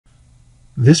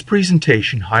This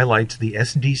presentation highlights the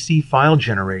SDC file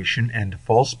generation and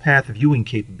false path viewing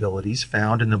capabilities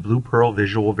found in the Blue Pearl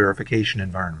visual verification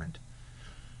environment.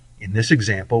 In this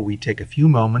example, we take a few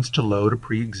moments to load a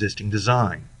pre-existing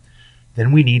design.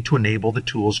 Then we need to enable the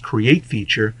tool's Create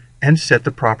feature and set the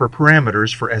proper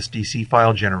parameters for SDC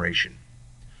file generation.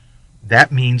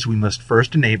 That means we must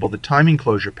first enable the timing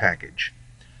closure package.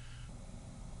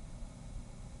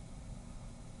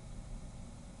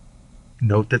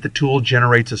 Note that the tool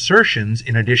generates assertions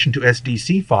in addition to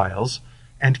SDC files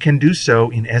and can do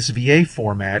so in SVA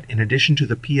format in addition to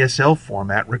the PSL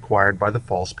format required by the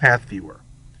false path viewer.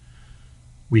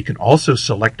 We can also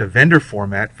select a vendor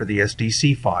format for the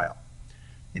SDC file.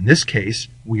 In this case,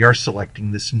 we are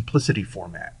selecting the simplicity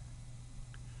format.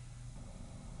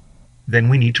 Then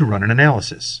we need to run an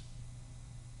analysis.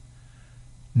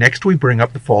 Next, we bring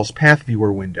up the false path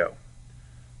viewer window.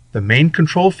 The main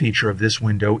control feature of this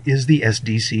window is the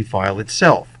SDC file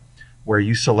itself, where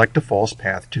you select a false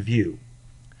path to view.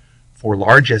 For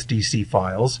large SDC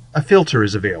files, a filter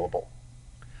is available.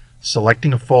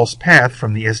 Selecting a false path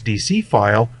from the SDC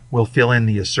file will fill in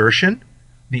the assertion,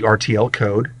 the RTL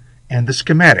code, and the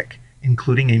schematic,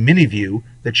 including a mini view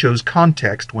that shows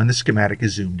context when the schematic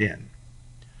is zoomed in.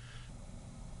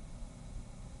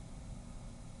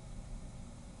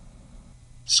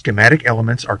 Schematic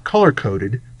elements are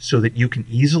color-coded so that you can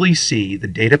easily see the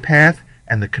data path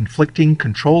and the conflicting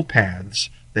control paths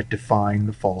that define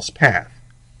the false path.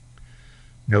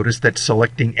 Notice that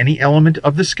selecting any element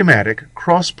of the schematic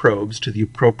cross-probes to the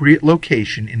appropriate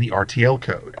location in the RTL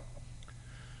code.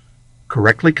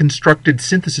 Correctly constructed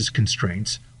synthesis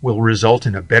constraints will result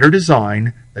in a better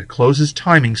design that closes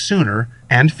timing sooner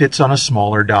and fits on a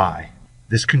smaller die.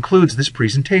 This concludes this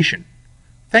presentation.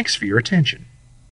 Thanks for your attention.